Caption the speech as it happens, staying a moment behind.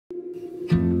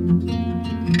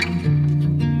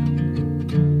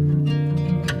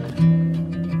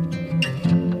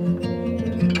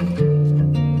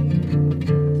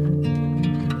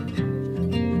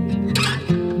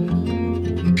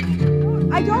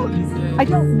out. I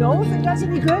don't know if it does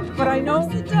any good, but I know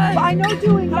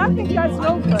doing nothing does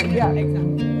no good. Yeah.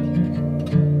 Exactly.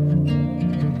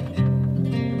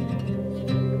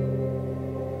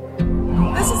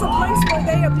 This is a place where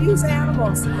they abuse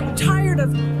animals. I'm tired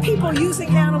of people using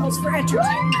animals for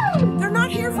entertainment. They're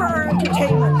not here for our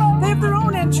entertainment. They have their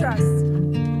own interests.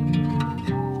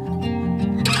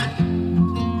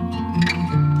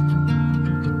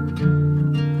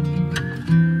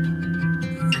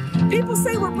 People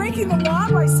say we're breaking the law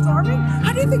by storming.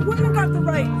 How do you think women got the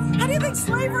right? How do you think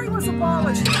slavery was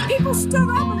abolished? People stood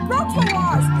up and broke the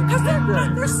laws because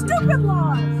they're stupid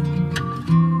laws.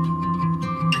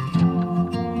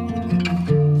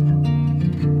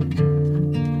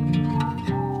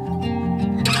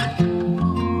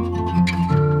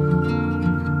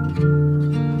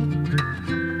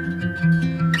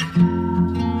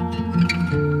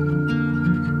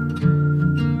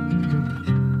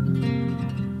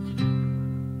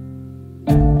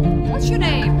 What's your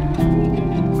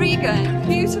name? Regan,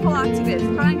 beautiful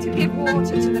activist trying to give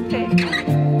water to the pig.